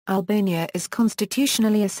Albania is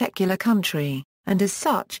constitutionally a secular country, and as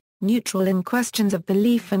such, neutral in questions of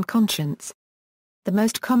belief and conscience. The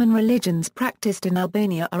most common religions practiced in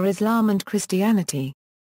Albania are Islam and Christianity.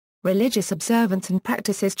 Religious observance and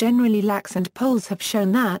practice is generally lax, and polls have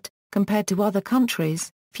shown that, compared to other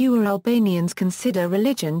countries, fewer Albanians consider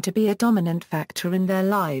religion to be a dominant factor in their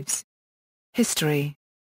lives. History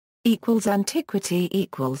 = Antiquity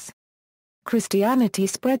 = Christianity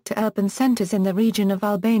spread to urban centers in the region of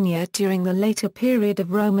Albania during the later period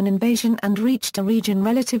of Roman invasion and reached the region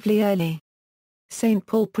relatively early. St.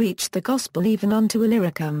 Paul preached the gospel even unto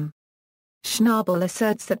Illyricum. Schnabel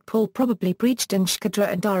asserts that Paul probably preached in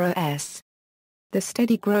Shkodra and Rs. The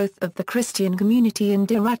steady growth of the Christian community in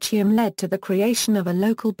Dyrrhachium led to the creation of a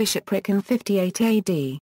local bishopric in 58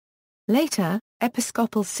 AD. Later,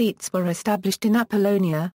 episcopal seats were established in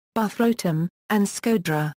Apollonia, Buthrotum, and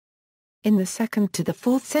Skodra. In the 2nd to the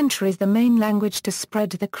 4th centuries the main language to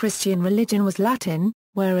spread the Christian religion was Latin,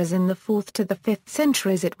 whereas in the 4th to the 5th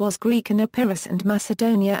centuries it was Greek in Epirus and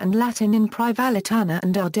Macedonia and Latin in Privalitana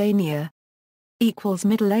and Dardania.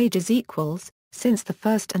 Middle Ages Since the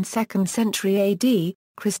 1st and 2nd century AD,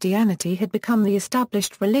 Christianity had become the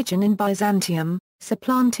established religion in Byzantium,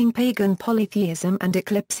 supplanting pagan polytheism and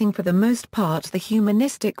eclipsing for the most part the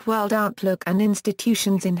humanistic world outlook and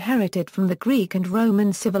institutions inherited from the Greek and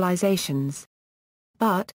Roman civilizations.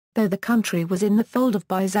 But, though the country was in the fold of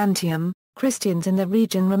Byzantium, Christians in the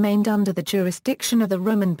region remained under the jurisdiction of the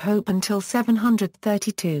Roman Pope until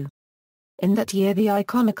 732. In that year the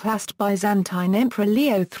iconoclast Byzantine Emperor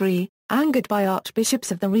Leo III, angered by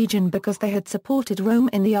archbishops of the region because they had supported Rome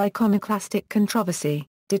in the iconoclastic controversy,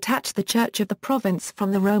 detached the Church of the province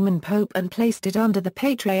from the Roman Pope and placed it under the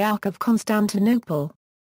Patriarch of Constantinople.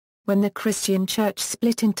 When the Christian Church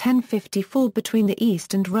split in 1054 between the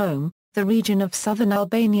East and Rome, the region of southern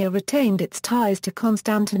Albania retained its ties to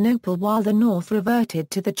Constantinople while the north reverted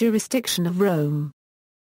to the jurisdiction of Rome.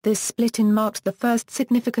 This split-in marked the first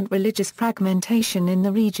significant religious fragmentation in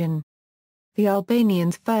the region. The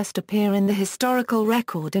Albanians first appear in the historical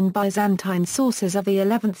record in Byzantine sources of the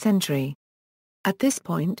 11th century. At this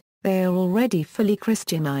point, they are already fully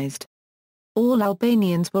Christianized. All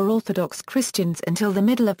Albanians were Orthodox Christians until the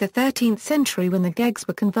middle of the 13th century when the Gegs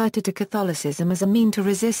were converted to Catholicism as a mean to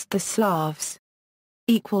resist the Slavs.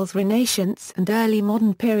 Renaissance and early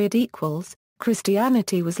modern period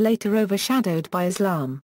Christianity was later overshadowed by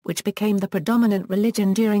Islam, which became the predominant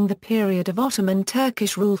religion during the period of Ottoman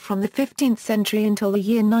Turkish rule from the 15th century until the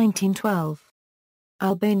year 1912.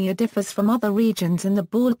 Albania differs from other regions in the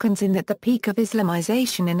Balkans in that the peak of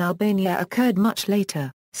Islamization in Albania occurred much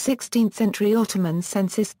later. 16th century Ottoman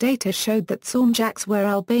census data showed that Sanjaks where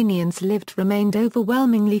Albanians lived remained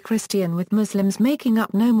overwhelmingly Christian, with Muslims making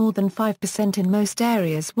up no more than 5% in most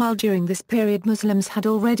areas, while during this period Muslims had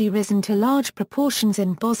already risen to large proportions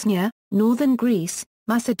in Bosnia, northern Greece,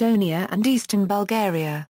 Macedonia and eastern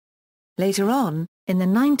Bulgaria. Later on, in the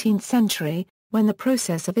 19th century, when the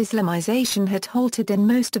process of Islamization had halted in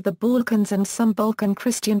most of the Balkans and some Balkan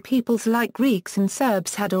Christian peoples like Greeks and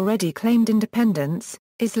Serbs had already claimed independence,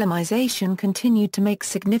 Islamization continued to make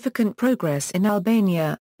significant progress in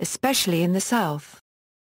Albania, especially in the south.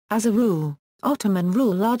 As a rule, Ottoman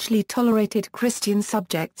rule largely tolerated Christian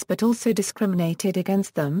subjects but also discriminated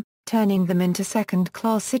against them, turning them into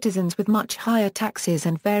second-class citizens with much higher taxes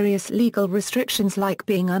and various legal restrictions like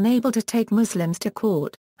being unable to take Muslims to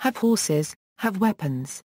court, have horses, have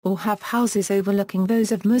weapons, or have houses overlooking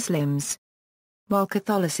those of Muslims. While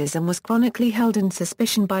Catholicism was chronically held in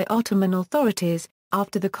suspicion by Ottoman authorities,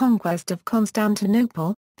 after the conquest of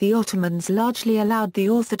Constantinople, the Ottomans largely allowed the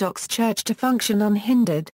Orthodox Church to function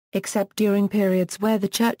unhindered, except during periods where the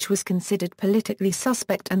Church was considered politically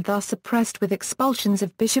suspect and thus suppressed, with expulsions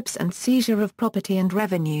of bishops and seizure of property and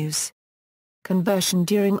revenues. Conversion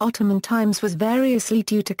during Ottoman times was variously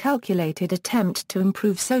due to calculated attempt to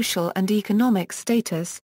improve social and economic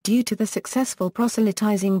status, due to the successful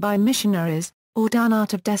proselytizing by missionaries, or done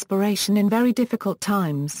out of desperation in very difficult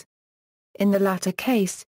times. In the latter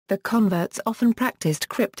case, the converts often practiced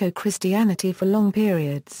crypto-Christianity for long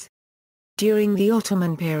periods. During the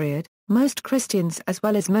Ottoman period, most Christians as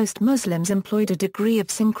well as most Muslims employed a degree of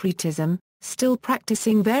syncretism, still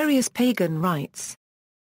practicing various pagan rites.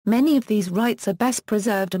 Many of these rites are best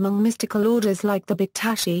preserved among mystical orders like the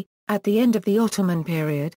Bektashi. At the end of the Ottoman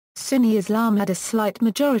period, Sunni Islam had a slight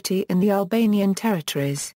majority in the Albanian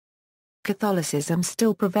territories. Catholicism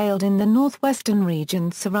still prevailed in the northwestern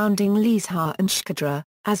regions surrounding Lishar and Shkodra,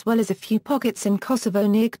 as well as a few pockets in Kosovo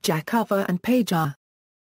near Jakova and Paja.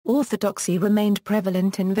 Orthodoxy remained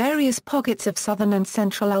prevalent in various pockets of southern and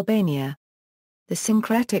central Albania. The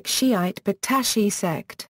syncretic Shiite Bektashi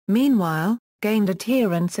sect, meanwhile, gained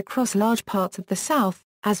adherents across large parts of the south,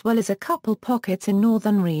 as well as a couple pockets in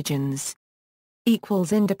northern regions.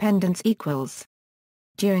 Independence equals.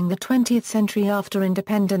 During the 20th century after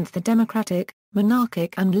independence, the democratic,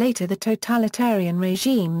 monarchic and later the totalitarian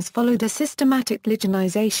regimes followed a systematic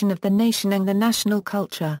religionization of the nation and the national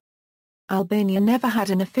culture. Albania never had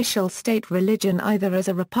an official state religion either as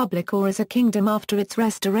a republic or as a kingdom after its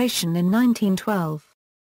restoration in 1912.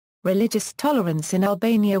 Religious tolerance in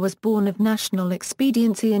Albania was born of national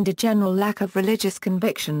expediency and a general lack of religious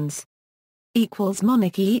convictions.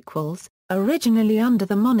 Monarchy. Originally under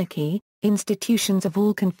the monarchy, institutions of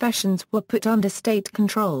all confessions were put under state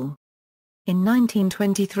control. In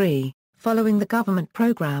 1923, following the government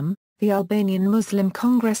program, the Albanian Muslim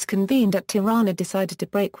Congress convened at Tirana decided to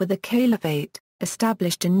break with the caliphate,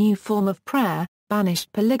 established a new form of prayer,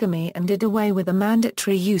 banished polygamy and did away with the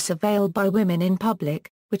mandatory use of veil by women in public,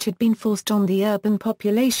 which had been forced on the urban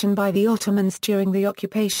population by the Ottomans during the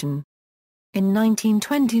occupation. In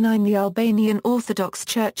 1929 the Albanian Orthodox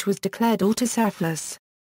Church was declared autocephalous.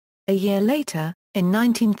 A year later, in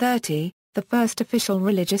 1930, the first official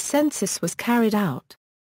religious census was carried out.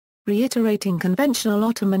 Reiterating conventional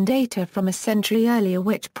Ottoman data from a century earlier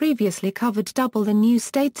which previously covered double the new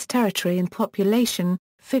state's territory and population,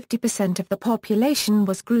 50% of the population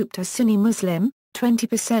was grouped as Sunni Muslim,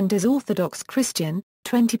 20% as Orthodox Christian,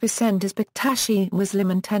 20% as Bektashi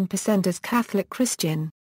Muslim and 10% as Catholic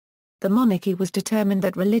Christian. The monarchy was determined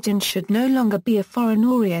that religion should no longer be a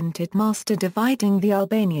foreign-oriented master dividing the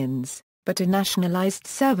Albanians, but a nationalized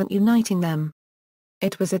servant uniting them.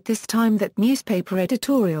 It was at this time that newspaper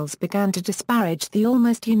editorials began to disparage the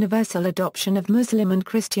almost universal adoption of Muslim and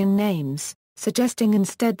Christian names, suggesting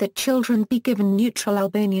instead that children be given neutral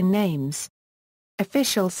Albanian names.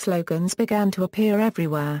 Official slogans began to appear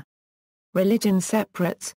everywhere. Religion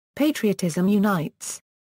separates, patriotism unites.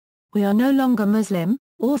 We are no longer Muslim,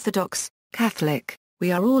 Orthodox, Catholic,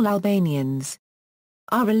 we are all Albanians.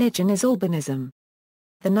 Our religion is Albanism.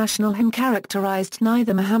 The national hymn characterized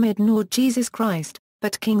neither Muhammad nor Jesus Christ,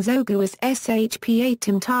 but King Zogu as Shpa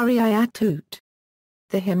Timtari Ayatut.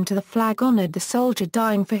 The hymn to the flag honored the soldier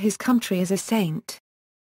dying for his country as a saint.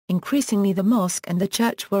 Increasingly the mosque and the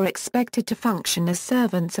church were expected to function as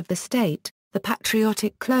servants of the state, the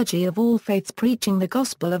patriotic clergy of all faiths preaching the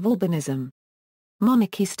gospel of Albanism.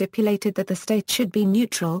 Monarchy stipulated that the state should be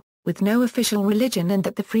neutral, with no official religion and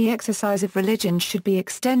that the free exercise of religion should be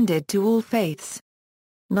extended to all faiths.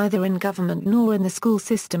 Neither in government nor in the school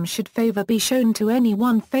system should favor be shown to any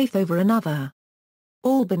one faith over another.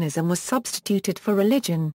 Albanism was substituted for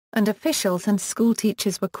religion, and officials and school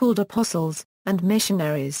teachers were called apostles, and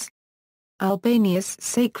missionaries. Albania's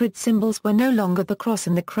sacred symbols were no longer the cross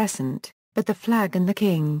and the crescent, but the flag and the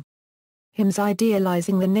king. Hymns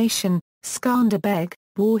idealizing the nation, Skanderbeg,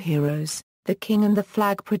 war heroes, the king and the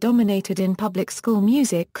flag predominated in public school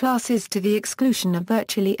music classes to the exclusion of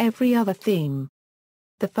virtually every other theme.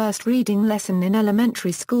 The first reading lesson in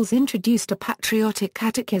elementary schools introduced a patriotic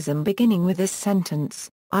catechism beginning with this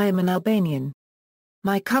sentence, I am an Albanian.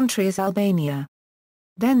 My country is Albania.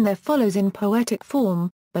 Then there follows in poetic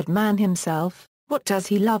form, but man himself, what does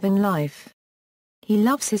he love in life? He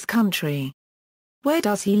loves his country. Where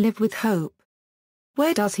does he live with hope?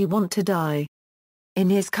 Where does he want to die?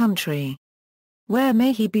 In his country. Where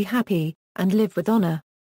may he be happy, and live with honor?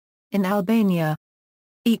 In Albania.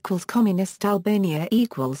 Communist Albania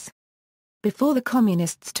equals. Before the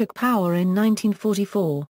Communists took power in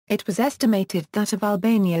 1944, it was estimated that of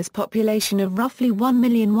Albania's population of roughly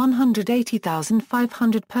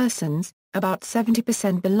 1,180,500 persons, about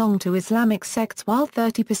 70% belonged to Islamic sects while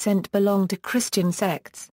 30% belonged to Christian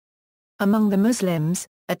sects. Among the Muslims,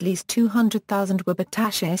 at least 200,000 were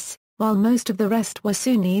Bektashis, while most of the rest were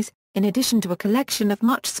Sunnis, in addition to a collection of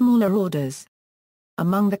much smaller orders.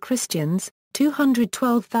 Among the Christians,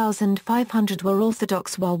 212,500 were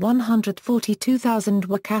Orthodox while 142,000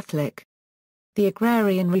 were Catholic. The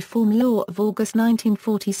Agrarian Reform Law of August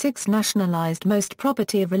 1946 nationalized most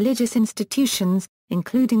property of religious institutions,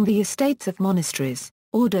 including the estates of monasteries,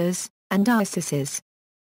 orders, and dioceses.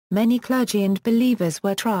 Many clergy and believers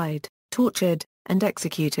were tried, tortured, and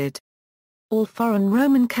executed. All foreign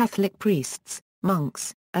Roman Catholic priests,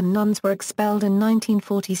 monks, and nuns were expelled in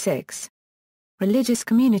 1946. Religious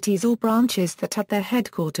communities or branches that had their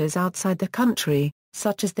headquarters outside the country,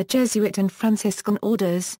 such as the Jesuit and Franciscan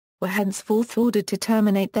orders, were henceforth ordered to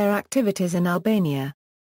terminate their activities in Albania.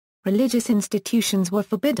 Religious institutions were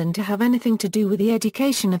forbidden to have anything to do with the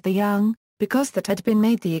education of the young, because that had been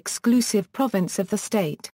made the exclusive province of the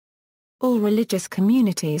state. All religious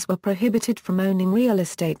communities were prohibited from owning real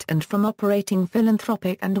estate and from operating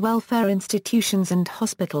philanthropic and welfare institutions and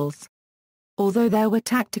hospitals. Although there were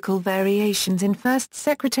tactical variations in First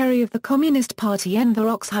Secretary of the Communist Party Enver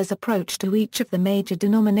Hoxha's approach to each of the major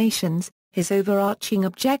denominations, his overarching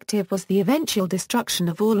objective was the eventual destruction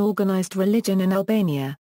of all organized religion in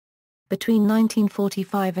Albania. Between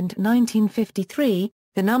 1945 and 1953,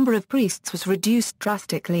 the number of priests was reduced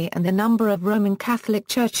drastically and the number of Roman Catholic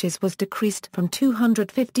churches was decreased from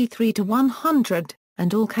 253 to 100,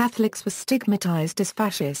 and all Catholics were stigmatized as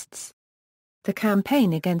fascists. The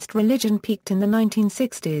campaign against religion peaked in the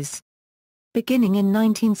 1960s. Beginning in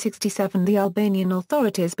 1967, the Albanian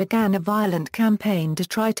authorities began a violent campaign to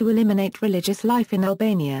try to eliminate religious life in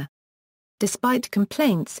Albania. Despite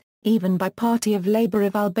complaints, even by Party of Labour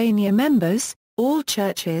of Albania members, all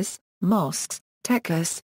churches, mosques,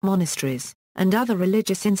 tekas, monasteries, and other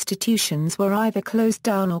religious institutions were either closed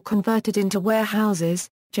down or converted into warehouses,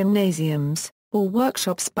 gymnasiums, or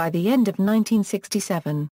workshops by the end of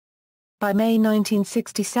 1967. By May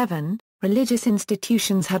 1967, religious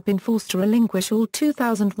institutions had been forced to relinquish all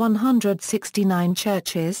 2,169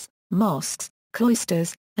 churches, mosques,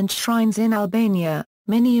 cloisters, and shrines in Albania,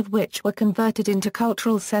 many of which were converted into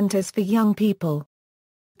cultural centers for young people.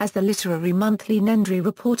 As the literary monthly Nendri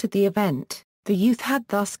reported the event, the youth had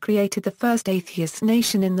thus created the first atheist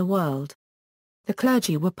nation in the world. The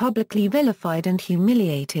clergy were publicly vilified and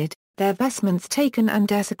humiliated, their vestments taken and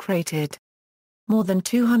desecrated. More than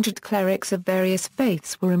 200 clerics of various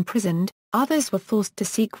faiths were imprisoned, others were forced to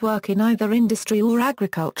seek work in either industry or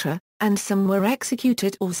agriculture, and some were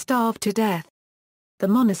executed or starved to death. The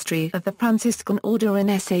monastery of the Franciscan order in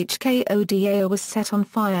Shkodra was set on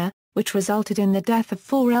fire, which resulted in the death of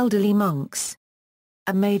 4 elderly monks.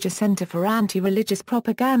 A major center for anti-religious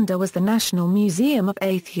propaganda was the National Museum of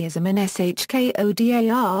Atheism in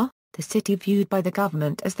Shkodra, the city viewed by the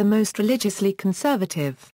government as the most religiously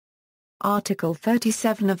conservative. Article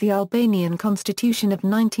 37 of the Albanian Constitution of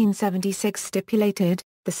 1976 stipulated,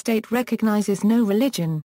 "The state recognizes no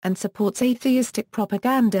religion, and supports atheistic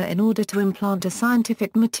propaganda in order to implant a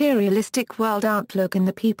scientific materialistic world outlook in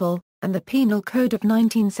the people," and the Penal Code of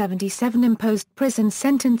 1977 imposed prison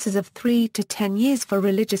sentences of 3 to 10 years for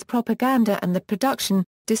religious propaganda and the production,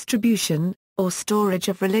 distribution, or storage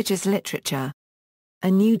of religious literature. A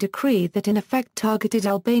new decree that in effect targeted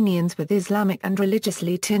Albanians with Islamic and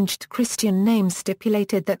religiously tinged Christian names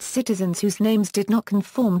stipulated that citizens whose names did not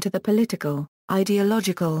conform to the political,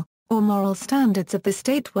 ideological, or moral standards of the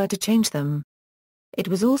state were to change them. It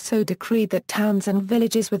was also decreed that towns and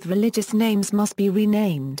villages with religious names must be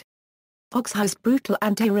renamed. Hoxha's brutal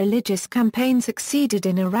anti-religious campaign succeeded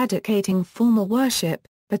in eradicating formal worship,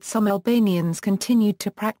 but some Albanians continued to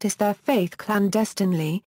practice their faith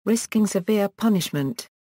clandestinely, risking severe punishment.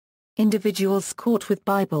 Individuals caught with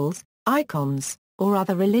Bibles, icons, or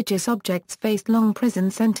other religious objects faced long prison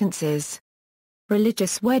sentences.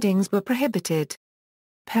 Religious weddings were prohibited.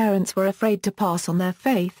 Parents were afraid to pass on their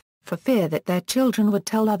faith, for fear that their children would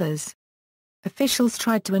tell others. Officials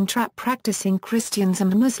tried to entrap practicing Christians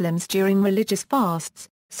and Muslims during religious fasts,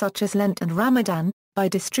 such as Lent and Ramadan, by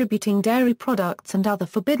distributing dairy products and other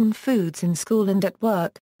forbidden foods in school and at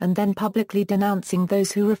work, and then publicly denouncing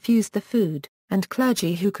those who refused the food, and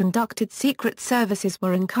clergy who conducted secret services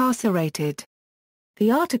were incarcerated.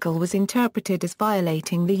 The article was interpreted as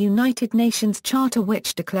violating the United Nations Charter,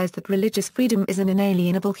 which declares that religious freedom is an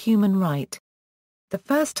inalienable human right. The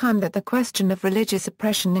first time that the question of religious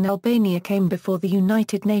oppression in Albania came before the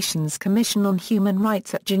United Nations Commission on Human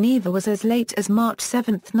Rights at Geneva was as late as March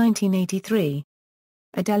 7, 1983.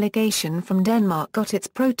 A delegation from Denmark got its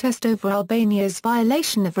protest over Albania's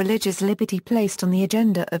violation of religious liberty placed on the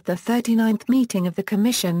agenda of the 39th meeting of the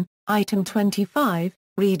Commission, item 25,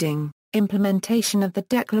 reading, "Implementation of the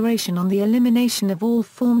Declaration on the Elimination of All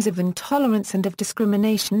Forms of Intolerance and of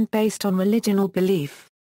Discrimination Based on Religion or Belief."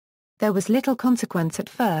 There was little consequence at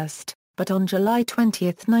first, but on July 20,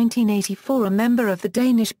 1984, a member of the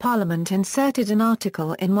Danish parliament inserted an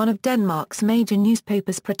article in one of Denmark's major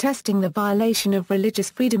newspapers protesting the violation of religious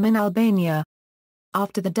freedom in Albania.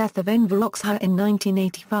 After the death of Enver Hoxha in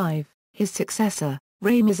 1985, his successor,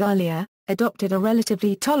 Rami Zalia, adopted a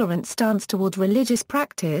relatively tolerant stance toward religious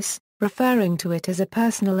practice, referring to it as a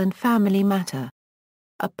personal and family matter.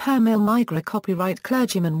 A per-mil migrant copyright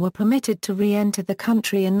clergymen were permitted to re-enter the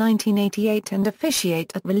country in 1988 and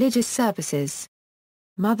officiate at religious services.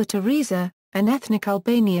 Mother Teresa, an ethnic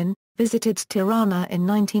Albanian, visited Tirana in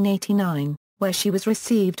 1989, where she was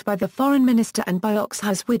received by the foreign minister and by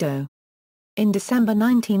Hoxha's widow. In December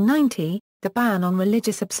 1990, the ban on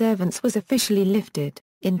religious observance was officially lifted.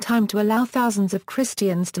 in time to allow thousands of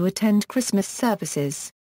Christians to attend Christmas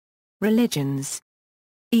services. Religions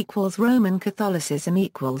equals Roman Catholicism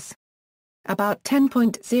equals. About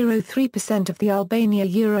 10.03% of the Albania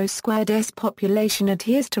Euro² population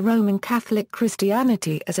adheres to Roman Catholic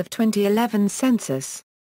Christianity as of 2011 census.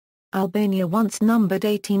 Albania once numbered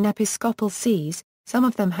 18 episcopal sees, some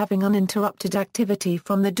of them having uninterrupted activity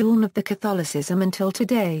from the dawn of the Catholicism until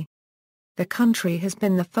today. The country has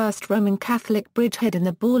been the first Roman Catholic bridgehead in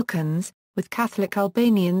the Balkans, with Catholic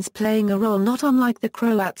Albanians playing a role not unlike the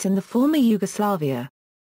Croats in the former Yugoslavia.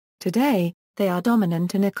 Today, they are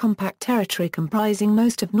dominant in a compact territory comprising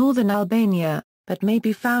most of northern Albania, but may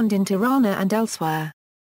be found in Tirana and elsewhere.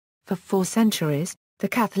 For 4 centuries, the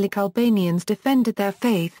Catholic Albanians defended their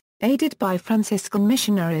faith, aided by Franciscan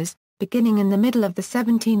missionaries, beginning in the middle of the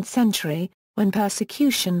 17th century, when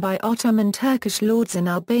persecution by Ottoman Turkish lords in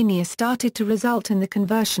Albania started to result in the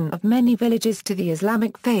conversion of many villages to the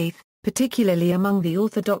Islamic faith, particularly among the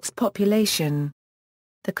Orthodox population.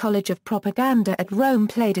 The College of Propaganda at Rome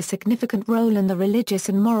played a significant role in the religious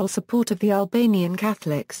and moral support of the Albanian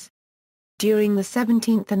Catholics. During the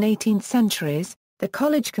 17th and 18th centuries, the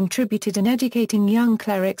college contributed in educating young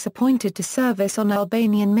clerics appointed to service on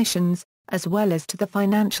Albanian missions, as well as to the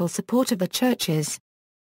financial support of the churches.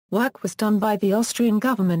 Work was done by the Austrian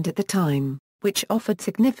government at the time, which offered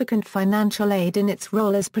significant financial aid in its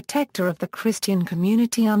role as protector of the Christian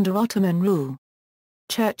community under Ottoman rule.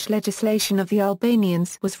 Church legislation of the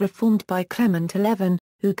Albanians was reformed by Clement XI,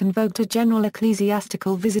 who convoked a general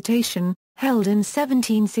ecclesiastical visitation, held in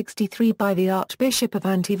 1763 by the Archbishop of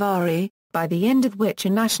Antivari, by the end of which a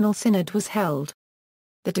national synod was held.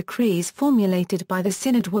 The decrees formulated by the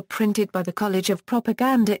synod were printed by the College of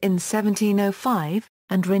Propaganda in 1705,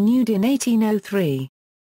 and renewed in 1803.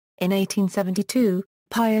 In 1872,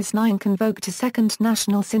 Pius IX convoked a second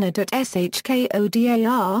national synod at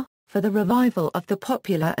Shkodar, for the revival of the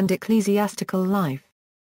popular and ecclesiastical life.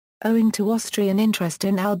 Owing to Austrian interest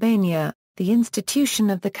in Albania, the institution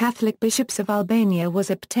of the Catholic Bishops of Albania was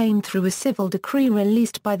obtained through a civil decree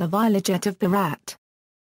released by the Vilayet of Berat.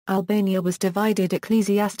 Albania was divided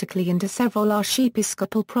ecclesiastically into several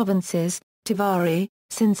archiepiscopal provinces, Tivari,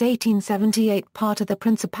 since 1878 part of the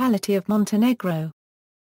Principality of Montenegro.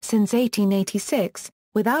 Since 1886,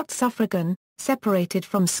 without suffragan, separated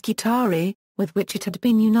from Scutari, with which it had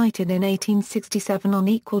been united in 1867 on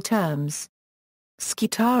equal terms.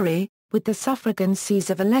 Scutari, with the suffragan sees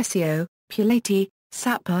of Alessio, Puleti,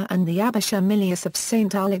 Sapa and the Abbess Milius of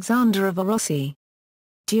St. Alexander of Arossi.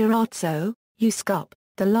 Durazzo, Uskup,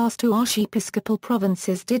 the last 2 archiepiscopal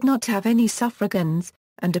provinces did not have any suffragans,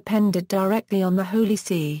 and depended directly on the Holy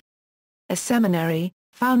See. A seminary,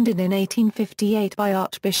 founded in 1858 by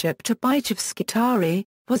Archbishop Topich of Scutari,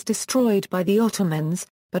 was destroyed by the Ottomans,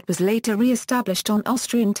 but was later re-established on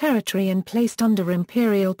Austrian territory and placed under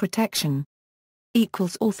imperial protection.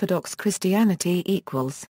 Orthodox Christianity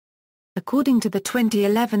equals. According to the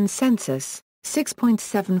 2011 census,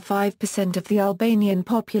 6.75% of the Albanian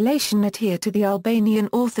population adhere to the Albanian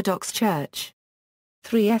Orthodox Church.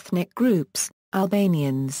 3 ethnic groups,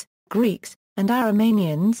 Albanians, Greeks, and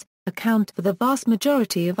Aromanians, account for the vast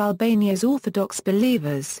majority of Albania's Orthodox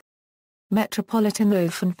believers. Metropolitan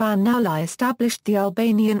Ofan Fan Nuli established the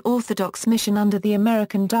Albanian Orthodox Mission under the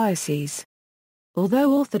American Diocese.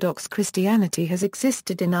 Although Orthodox Christianity has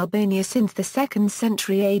existed in Albania since the 2nd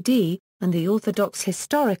century AD, and the Orthodox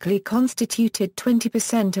historically constituted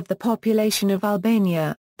 20% of the population of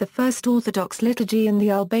Albania, the first Orthodox liturgy in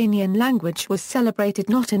the Albanian language was celebrated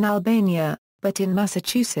not in Albania, but in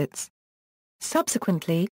Massachusetts.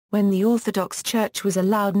 Subsequently, when the Orthodox Church was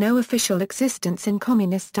allowed no official existence in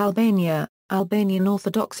communist Albania, Albanian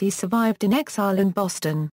Orthodoxy survived in exile in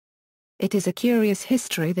Boston. It is a curious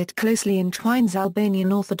history that closely entwines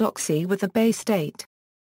Albanian Orthodoxy with the Bay State.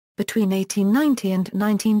 Between 1890 and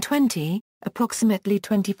 1920, approximately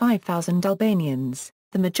 25,000 Albanians,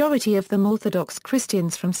 the majority of them Orthodox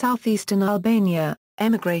Christians from southeastern Albania,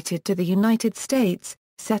 emigrated to the United States,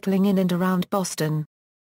 settling in and around Boston.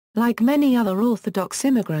 Like many other Orthodox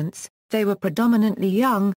immigrants, they were predominantly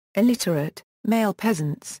young, illiterate, male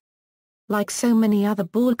peasants. Like so many other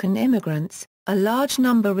Balkan immigrants, a large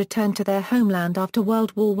number returned to their homeland after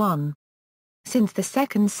World War I. Since the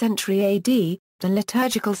 2nd century AD, the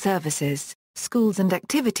liturgical services, schools and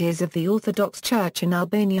activities of the Orthodox Church in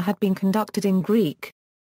Albania had been conducted in Greek.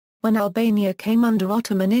 When Albania came under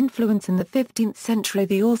Ottoman influence in the 15th century,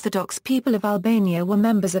 the Orthodox people of Albania were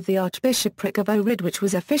members of the Archbishopric of Ohrid, which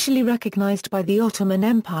was officially recognized by the Ottoman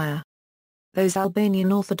Empire. Those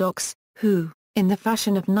Albanian Orthodox, who, in the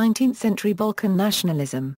fashion of 19th-century Balkan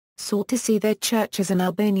nationalism, sought to see their church as an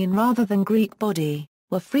Albanian rather than Greek body,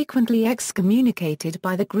 were frequently excommunicated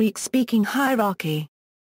by the Greek-speaking hierarchy.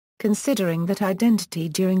 Considering that identity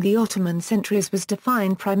during the Ottoman centuries was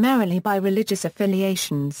defined primarily by religious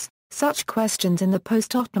affiliations, such questions in the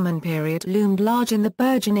post-Ottoman period loomed large in the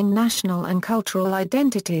burgeoning national and cultural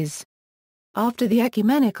identities. After the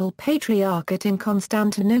ecumenical patriarchate in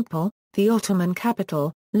Constantinople, the Ottoman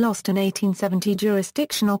capital, lost in 1870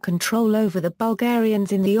 jurisdictional control over the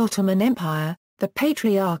Bulgarians in the Ottoman Empire, the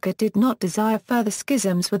patriarchate did not desire further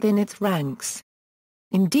schisms within its ranks.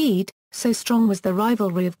 Indeed, so strong was the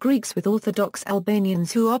rivalry of Greeks with Orthodox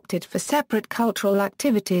Albanians who opted for separate cultural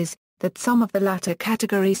activities, that some of the latter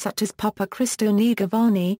categories such as Papa Christo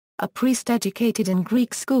Negavani, a priest educated in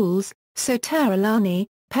Greek schools, Soter Alani,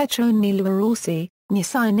 Petro Niluarossi,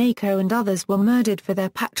 Nisinako and others were murdered for their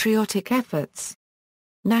patriotic efforts.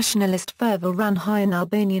 Nationalist fervor ran high in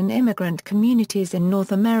Albanian immigrant communities in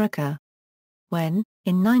North America. When,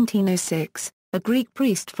 in 1906, a Greek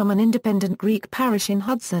priest from an independent Greek parish in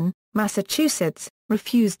Hudson, Massachusetts,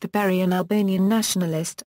 refused to bury an Albanian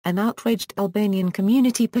nationalist, an outraged Albanian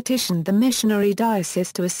community petitioned the missionary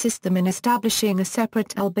diocese to assist them in establishing a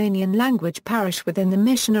separate Albanian language parish within the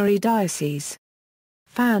missionary diocese.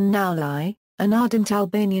 Fan Nauli, an ardent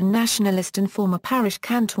Albanian nationalist and former parish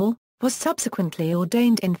cantor, was subsequently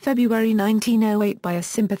ordained in February 1908 by a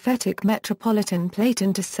sympathetic Metropolitan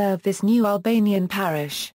Platon to serve this new Albanian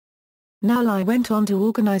parish. Nauli went on to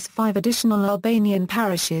organize 5 additional Albanian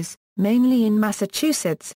parishes, mainly in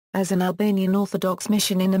Massachusetts, as an Albanian Orthodox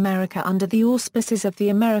mission in America under the auspices of the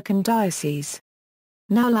American Diocese.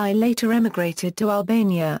 Nauli later emigrated to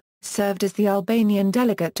Albania, served as the Albanian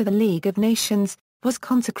delegate to the League of Nations, was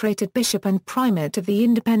consecrated bishop and primate of the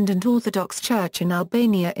Independent Orthodox Church in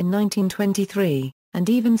Albania in 1923, and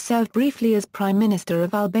even served briefly as Prime Minister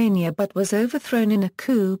of Albania but was overthrown in a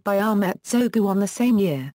coup by Ahmet Zogu on the same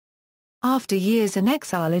year. After years in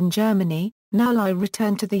exile in Germany, Nauli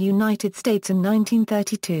returned to the United States in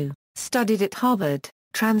 1932, studied at Harvard,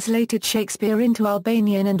 translated Shakespeare into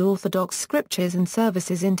Albanian and Orthodox scriptures and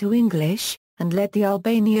services into English, and led the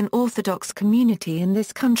Albanian Orthodox community in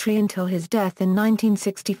this country until his death in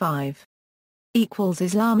 1965.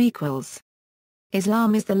 Islam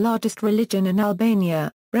Islam is the largest religion in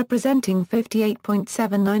Albania, representing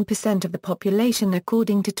 58.79% of the population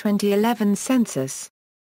according to 2011 census.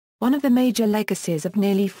 One of the major legacies of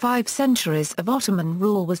nearly 5 centuries of Ottoman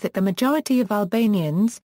rule was that the majority of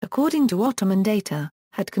Albanians, according to Ottoman data,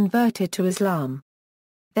 had converted to Islam.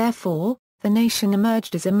 Therefore, the nation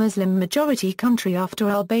emerged as a Muslim-majority country after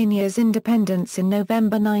Albania's independence in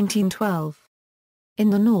November 1912. In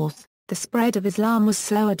the north, the spread of Islam was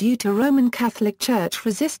slower due to Roman Catholic Church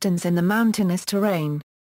resistance in the mountainous terrain.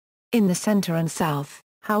 In the center and south,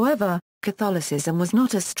 however, Catholicism was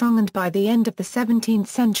not as strong, and by the end of the 17th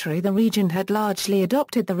century the region had largely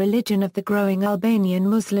adopted the religion of the growing Albanian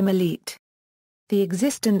Muslim elite. The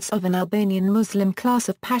existence of an Albanian Muslim class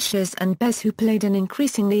of pashas and bes who played an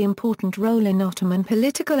increasingly important role in Ottoman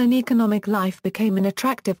political and economic life became an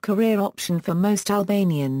attractive career option for most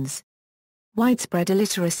Albanians. Widespread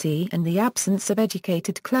illiteracy and the absence of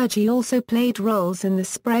educated clergy also played roles in the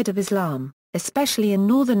spread of Islam, especially in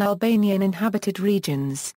northern Albanian inhabited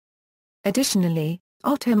regions. Additionally,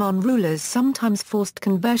 Ottoman rulers sometimes forced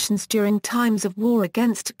conversions during times of war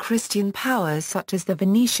against Christian powers such as the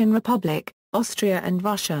Venetian Republic, Austria and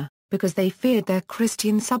Russia, because they feared their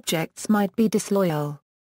Christian subjects might be disloyal.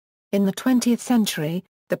 In the 20th century,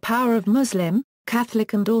 the power of Muslim,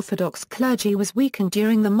 Catholic and Orthodox clergy was weakened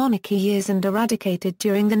during the monarchy years and eradicated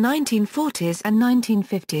during the 1940s and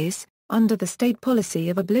 1950s, under the state policy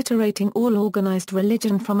of obliterating all organized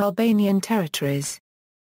religion from Albanian territories.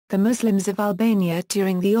 The Muslims of Albania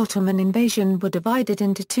during the Ottoman invasion were divided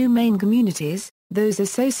into 2 main communities, those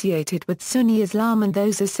associated with Sunni Islam and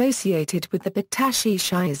those associated with the Bektashi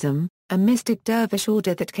Shi'ism, a mystic dervish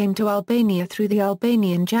order that came to Albania through the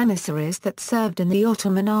Albanian Janissaries that served in the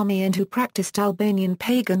Ottoman army and who practiced Albanian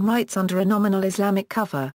pagan rites under a nominal Islamic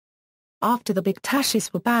cover. After the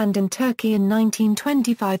Bektashis were banned in Turkey in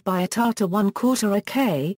 1925 by Ataturk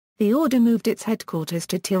I, the order moved its headquarters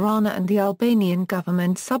to Tirana and the Albanian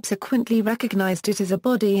government subsequently recognized it as a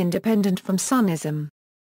body independent from Sunnism.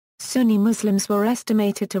 Sunni Muslims were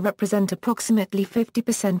estimated to represent approximately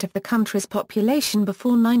 50% of the country's population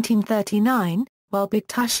before 1939, while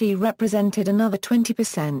Bektashi represented another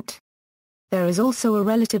 20%. There is also a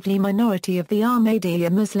relatively minority of the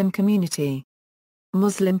Ahmadiyya Muslim community.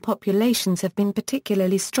 Muslim populations have been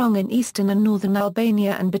particularly strong in eastern and northern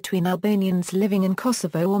Albania and between Albanians living in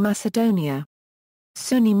Kosovo or Macedonia.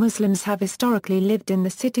 Sunni Muslims have historically lived in the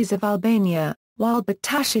cities of Albania, while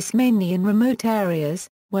Bektashis mainly in remote areas,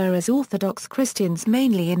 whereas Orthodox Christians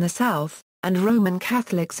mainly in the south, and Roman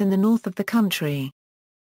Catholics in the north of the country.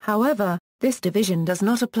 However, this division does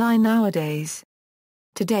not apply nowadays.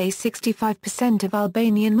 Today 65% of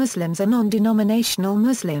Albanian Muslims are non-denominational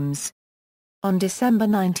Muslims. On December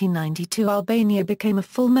 1992 Albania became a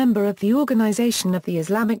full member of the Organization of the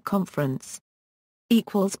Islamic Conference.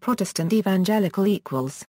 Protestant Evangelical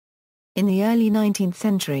equals. In the early 19th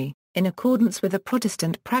century, in accordance with the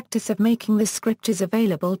Protestant practice of making the scriptures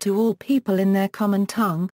available to all people in their common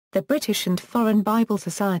tongue, the British and Foreign Bible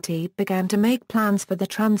Society began to make plans for the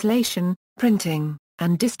translation, printing,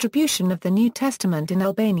 and distribution of the New Testament in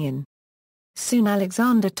Albanian. Soon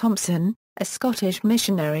Alexander Thompson, a Scottish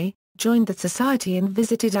missionary, joined the society and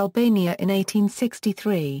visited Albania in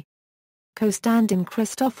 1863. Konstantin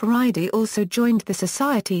Christoforidi also joined the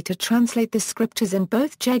society to translate the scriptures in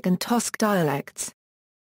both Czech and Tosk dialects.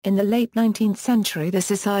 In the late 19th century the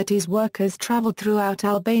society's workers travelled throughout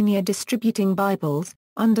Albania distributing Bibles,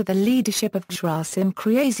 under the leadership of Gjrasim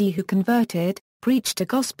Kriezi, who converted, preached a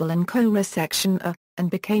gospel and co-resection and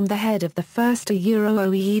became the head of the first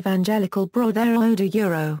Euro evangelical Brotherhood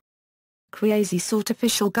Euro. Kriezi sought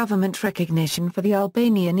official government recognition for the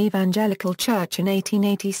Albanian Evangelical Church in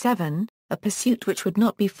 1887, a pursuit which would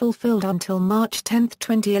not be fulfilled until March 10,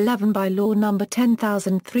 2011 by Law No.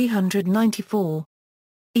 10,394.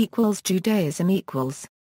 Judaism equals.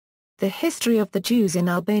 The history of the Jews in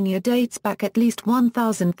Albania dates back at least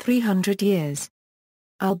 1,300 years.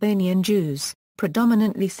 Albanian Jews,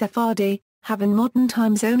 predominantly Sephardi, have in modern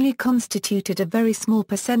times only constituted a very small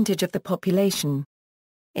percentage of the population.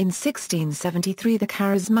 In 1673 the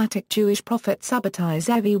charismatic Jewish prophet Subutai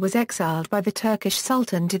Zevi was exiled by the Turkish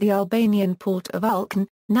Sultan to the Albanian port of Ulcan,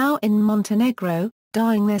 now in Montenegro,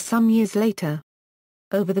 dying there some years later.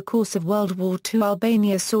 Over the course of World War II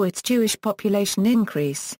Albania saw its Jewish population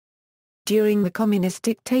increase. During the communist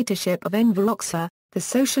dictatorship of Enver Hoxha, the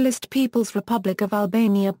Socialist People's Republic of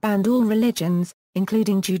Albania banned all religions,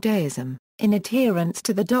 including Judaism, in adherence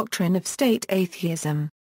to the doctrine of state atheism.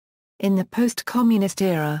 In the post-communist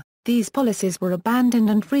era, these policies were abandoned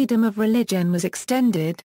and freedom of religion was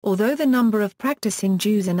extended, although the number of practicing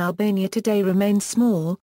Jews in Albania today remains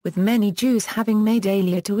small, with many Jews having made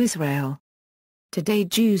aliyah to Israel. Today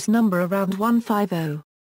Jews number around 150.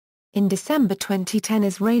 In December 2010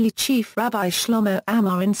 Israeli Chief Rabbi Shlomo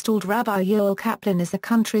Amar installed Rabbi Yoel Kaplan as the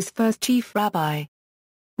country's first chief rabbi.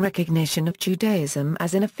 Recognition of Judaism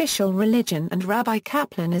as an official religion and Rabbi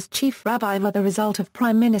Kaplan as chief rabbi were the result of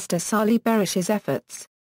Prime Minister Salih Berish's efforts.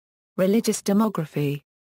 Religious demography.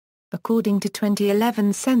 According to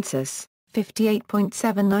 2011 census,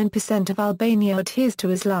 58.79% of Albania adheres to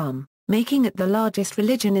Islam, making it the largest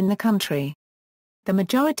religion in the country. The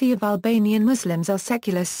majority of Albanian Muslims are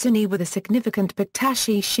secular Sunni with a significant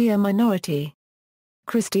Bektashi Shia minority.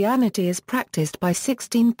 Christianity is practiced by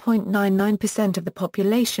 16.99% of the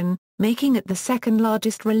population, making it the second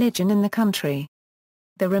largest religion in the country.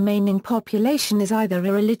 The remaining population is either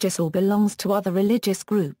irreligious or belongs to other religious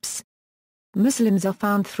groups. Muslims are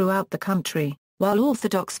found throughout the country, while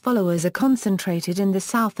Orthodox followers are concentrated in the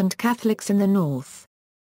south and Catholics in the north.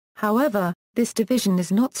 However, this division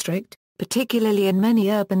is not strict, particularly in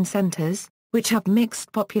many urban centers, which have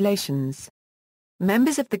mixed populations.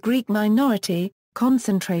 Members of the Greek minority,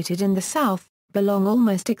 concentrated in the south, belong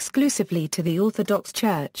almost exclusively to the Orthodox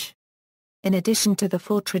Church. In addition to the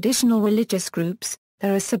four traditional religious groups,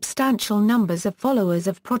 there are substantial numbers of followers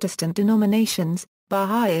of Protestant denominations,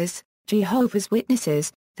 Baha'is, Jehovah's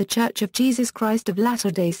Witnesses, the Church of Jesus Christ of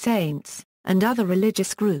Latter-day Saints, and other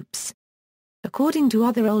religious groups. According to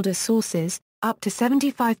other older sources, up to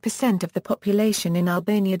 75% of the population in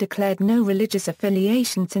Albania declared no religious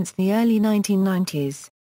affiliation since the early 1990s.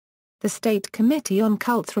 The State Committee on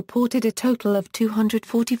Cults reported a total of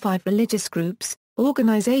 245 religious groups,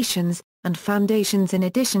 organizations, and foundations in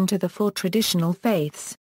addition to the four traditional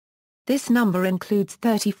faiths. This number includes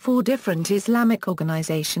 34 different Islamic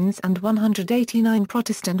organizations and 189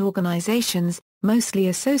 Protestant organizations, mostly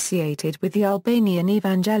associated with the Albanian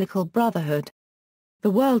Evangelical Brotherhood. The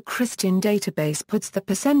World Christian Database puts the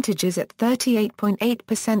percentages at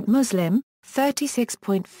 38.8% Muslim,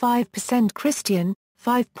 36.5% Christian,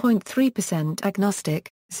 5.3% agnostic,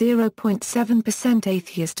 0.7%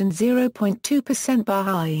 atheist and 0.2%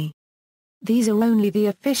 Baha'i. These are only the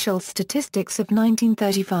official statistics of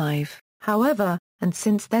 1935, however, and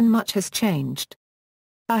since then much has changed.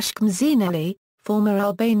 Bashkim Zineli, former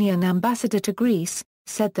Albanian ambassador to Greece,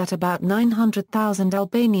 said that about 900,000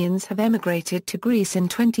 Albanians have emigrated to Greece in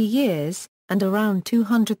 20 years, and around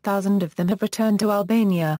 200,000 of them have returned to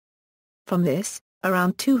Albania. From this,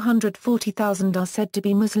 around 240,000 are said to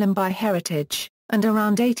be Muslim by heritage, and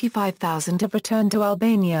around 85,000 have returned to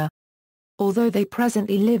Albania. Although they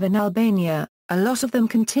presently live in Albania, a lot of them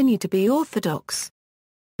continue to be Orthodox.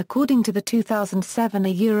 According to the 2007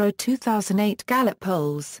 Euro 2008 Gallup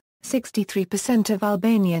polls, 63% of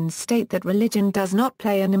Albanians state that religion does not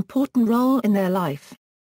play an important role in their life.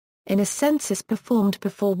 In a census performed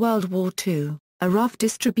before World War II, a rough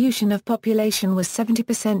distribution of population was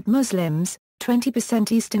 70% Muslims,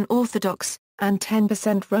 20% Eastern Orthodox, and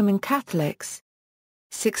 10% Roman Catholics.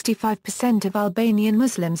 65% of Albanian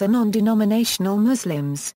Muslims are non-denominational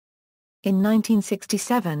Muslims. In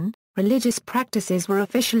 1967, religious practices were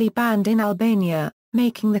officially banned in Albania,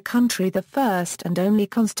 making the country the first and only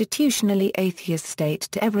constitutionally atheist state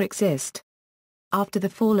to ever exist. After the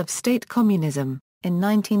fall of state communism, in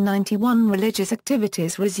 1991 religious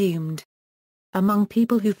activities resumed. Among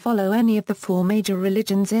people who follow any of the four major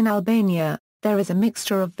religions in Albania, there is a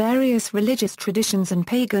mixture of various religious traditions and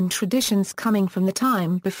pagan traditions coming from the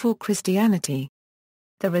time before Christianity.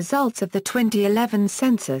 The results of the 2011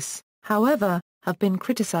 census, however, have been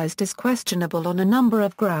criticized as questionable on a number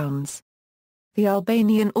of grounds. The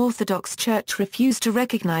Albanian Orthodox Church refused to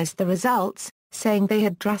recognize the results, saying they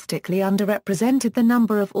had drastically underrepresented the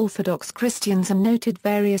number of Orthodox Christians and noted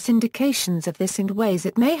various indications of this in ways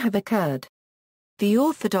it may have occurred. The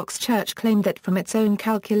Orthodox Church claimed that from its own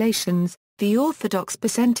calculations, the Orthodox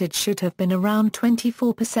percentage should have been around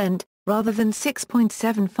 24%, rather than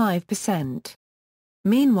 6.75%.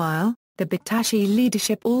 Meanwhile, the Bitashi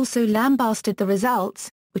leadership also lambasted the results,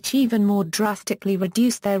 which even more drastically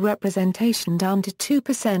reduced their representation down to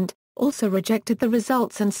 2%, also rejected the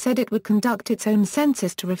results and said it would conduct its own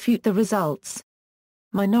census to refute the results.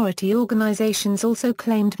 Minority organizations also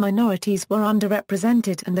claimed minorities were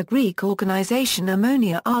underrepresented, and the Greek organization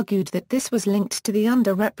Ammonia argued that this was linked to the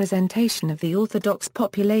underrepresentation of the Orthodox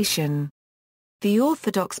population. The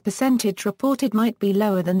Orthodox percentage reported might be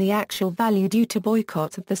lower than the actual value due to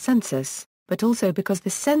boycotts of the census, but also because the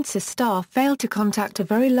census staff failed to contact a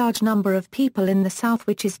very large number of people in the south,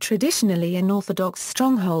 which is traditionally an Orthodox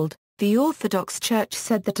stronghold. The Orthodox Church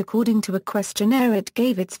said that according to a questionnaire it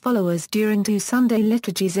gave its followers during 2 Sunday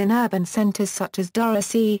liturgies in urban centers such as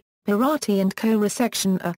Durrësi, Pirati and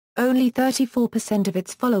Kora-Section A, only 34% of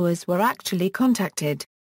its followers were actually contacted.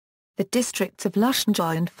 The districts of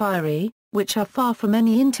Lushnja and Fiery, which are far from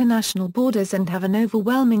any international borders and have an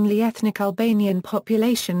overwhelmingly ethnic Albanian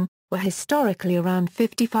population, were historically around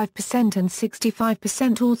 55% and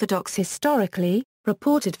 65% Orthodox historically.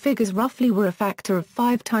 Reported figures roughly were a factor of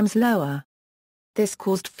 5 times lower. This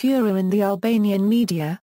caused furor in the Albanian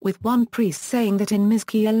media, with one priest saying that in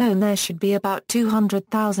Mizki alone there should be about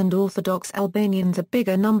 200,000 Orthodox Albanians, a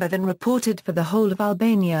bigger number than reported for the whole of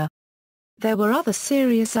Albania. There were other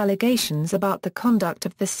serious allegations about the conduct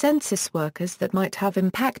of the census workers that might have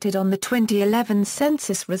impacted on the 2011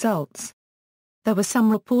 census results. There were some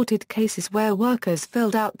reported cases where workers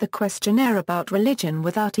filled out the questionnaire about religion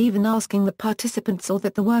without even asking the participants, or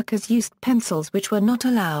that the workers used pencils which were not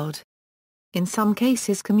allowed. In some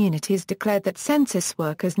cases communities declared that census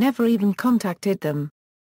workers never even contacted them.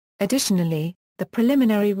 Additionally, the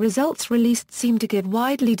preliminary results released seem to give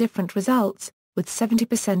widely different results, with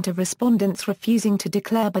 70% of respondents refusing to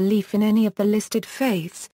declare belief in any of the listed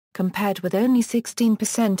faiths, compared with only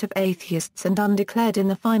 16% of atheists and undeclared in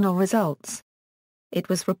the final results. It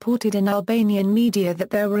was reported in Albanian media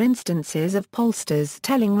that there were instances of pollsters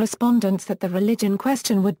telling respondents that the religion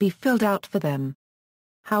question would be filled out for them.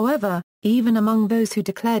 However, even among those who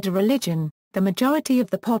declared a religion, the majority of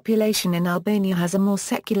the population in Albania has a more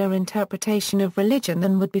secular interpretation of religion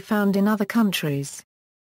than would be found in other countries.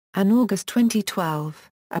 An August 2012,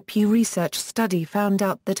 a Pew Research study found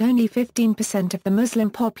out that only 15% of the Muslim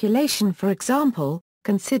population, for example,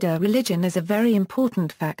 consider religion as a very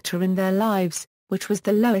important factor in their lives, which was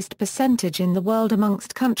the lowest percentage in the world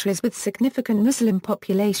amongst countries with significant Muslim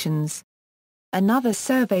populations. Another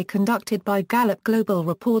survey conducted by Gallup Global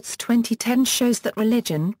Reports 2010 shows that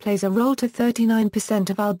religion plays a role to 39%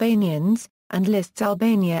 of Albanians, and lists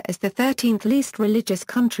Albania as the 13th least religious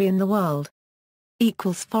country in the world.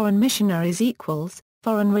 Foreign missionaries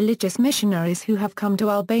Foreign religious missionaries who have come to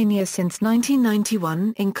Albania since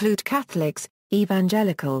 1991 include Catholics,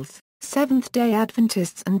 Evangelicals, Seventh-day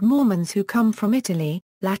Adventists and Mormons who come from Italy,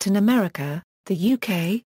 Latin America, the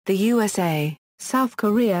UK, the USA, South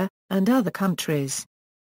Korea, and other countries.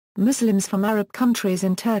 Muslims from Arab countries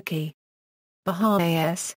and Turkey.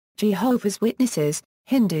 Baha'is, Jehovah's Witnesses,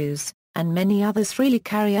 Hindus, and many others freely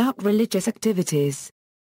carry out religious activities.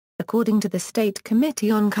 According to the State Committee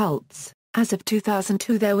on Cults, as of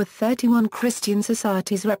 2002 there were 31 Christian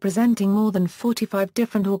societies representing more than 45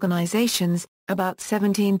 different organizations, about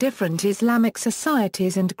 17 different Islamic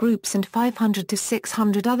societies and groups and 500 to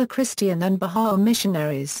 600 other Christian and Bahá'í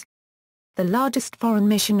missionaries. The largest foreign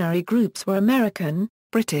missionary groups were American,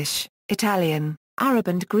 British, Italian, Arab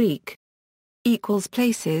and Greek.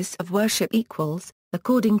 Places of worship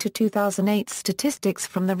according to 2008 statistics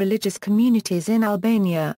from the religious communities in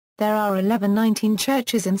Albania, there are 1119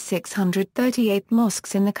 churches and 638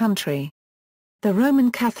 mosques in the country. The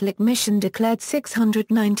Roman Catholic Mission declared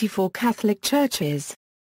 694 Catholic churches.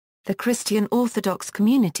 The Christian Orthodox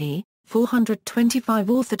community, 425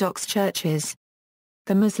 Orthodox churches.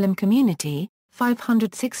 The Muslim community,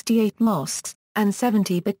 568 mosques, and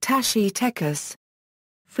 70 Batashi tekas.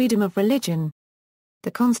 Freedom of religion. The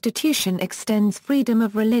Constitution extends freedom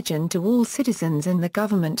of religion to all citizens and the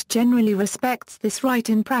government generally respects this right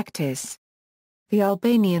in practice. The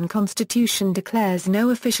Albanian Constitution declares no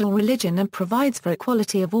official religion and provides for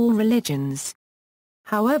equality of all religions.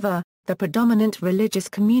 However, the predominant religious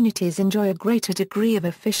communities enjoy a greater degree of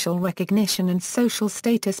official recognition and social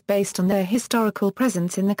status based on their historical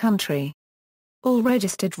presence in the country. All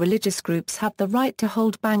registered religious groups have the right to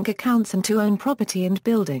hold bank accounts and to own property and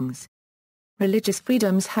buildings. Religious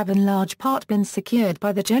freedoms have in large part been secured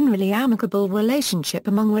by the generally amicable relationship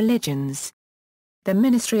among religions. The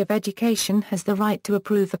Ministry of Education has the right to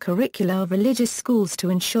approve the curricula of religious schools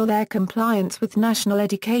to ensure their compliance with national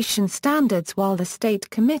education standards while the State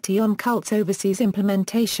Committee on Cults oversees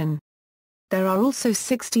implementation. There are also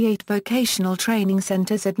 68 vocational training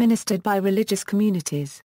centers administered by religious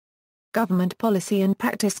communities. Government policy and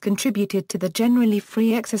practice contributed to the generally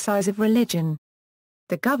free exercise of religion.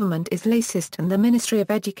 The government is laicist and the Ministry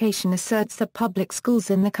of Education asserts that public schools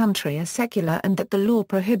in the country are secular and that the law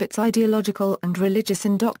prohibits ideological and religious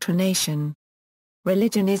indoctrination.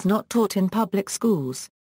 Religion is not taught in public schools.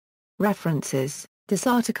 References: This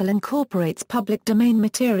article incorporates public domain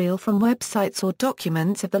material from websites or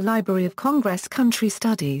documents of the Library of Congress Country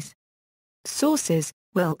Studies. Sources: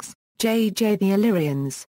 Wilkes, J. J. The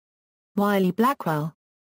Illyrians. Wiley Blackwell.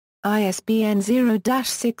 ISBN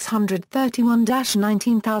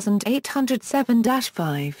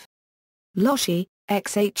 0-631-19807-5. Loshi,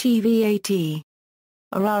 XHEVAT.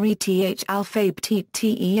 Arari Th Alphabe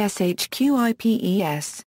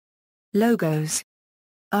Teshqipes. Logos.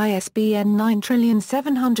 ISBN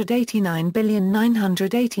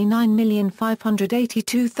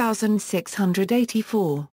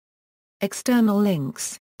 9789989582684. External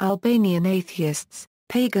links: Albanian Atheists,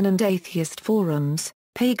 Pagan and Atheist Forums,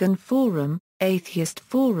 Pagan Forum, Atheist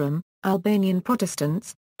Forum, Albanian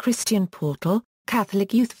Protestants, Christian Portal,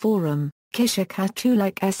 Catholic Youth Forum, Kisha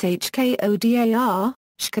Katulik Shkodar,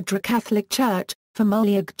 Shkodra Catholic Church,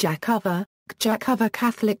 Familja Gjakova, Gjakova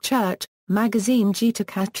Catholic Church, Magazine Gita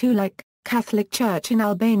Katulik, Catholic Church in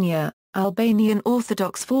Albania, Albanian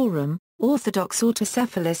Orthodox Forum, Orthodox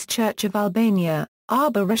Autocephalous Church of Albania,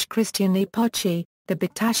 Arborish Christian Epochi, the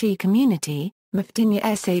Batashi Community, Muftinya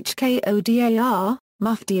Shkodar,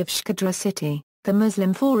 Mufti of Shkodra City, the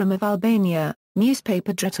Muslim Forum of Albania,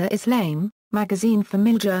 Newspaper Drita Islam, Magazine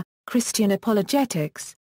Familja, Christian Apologetics,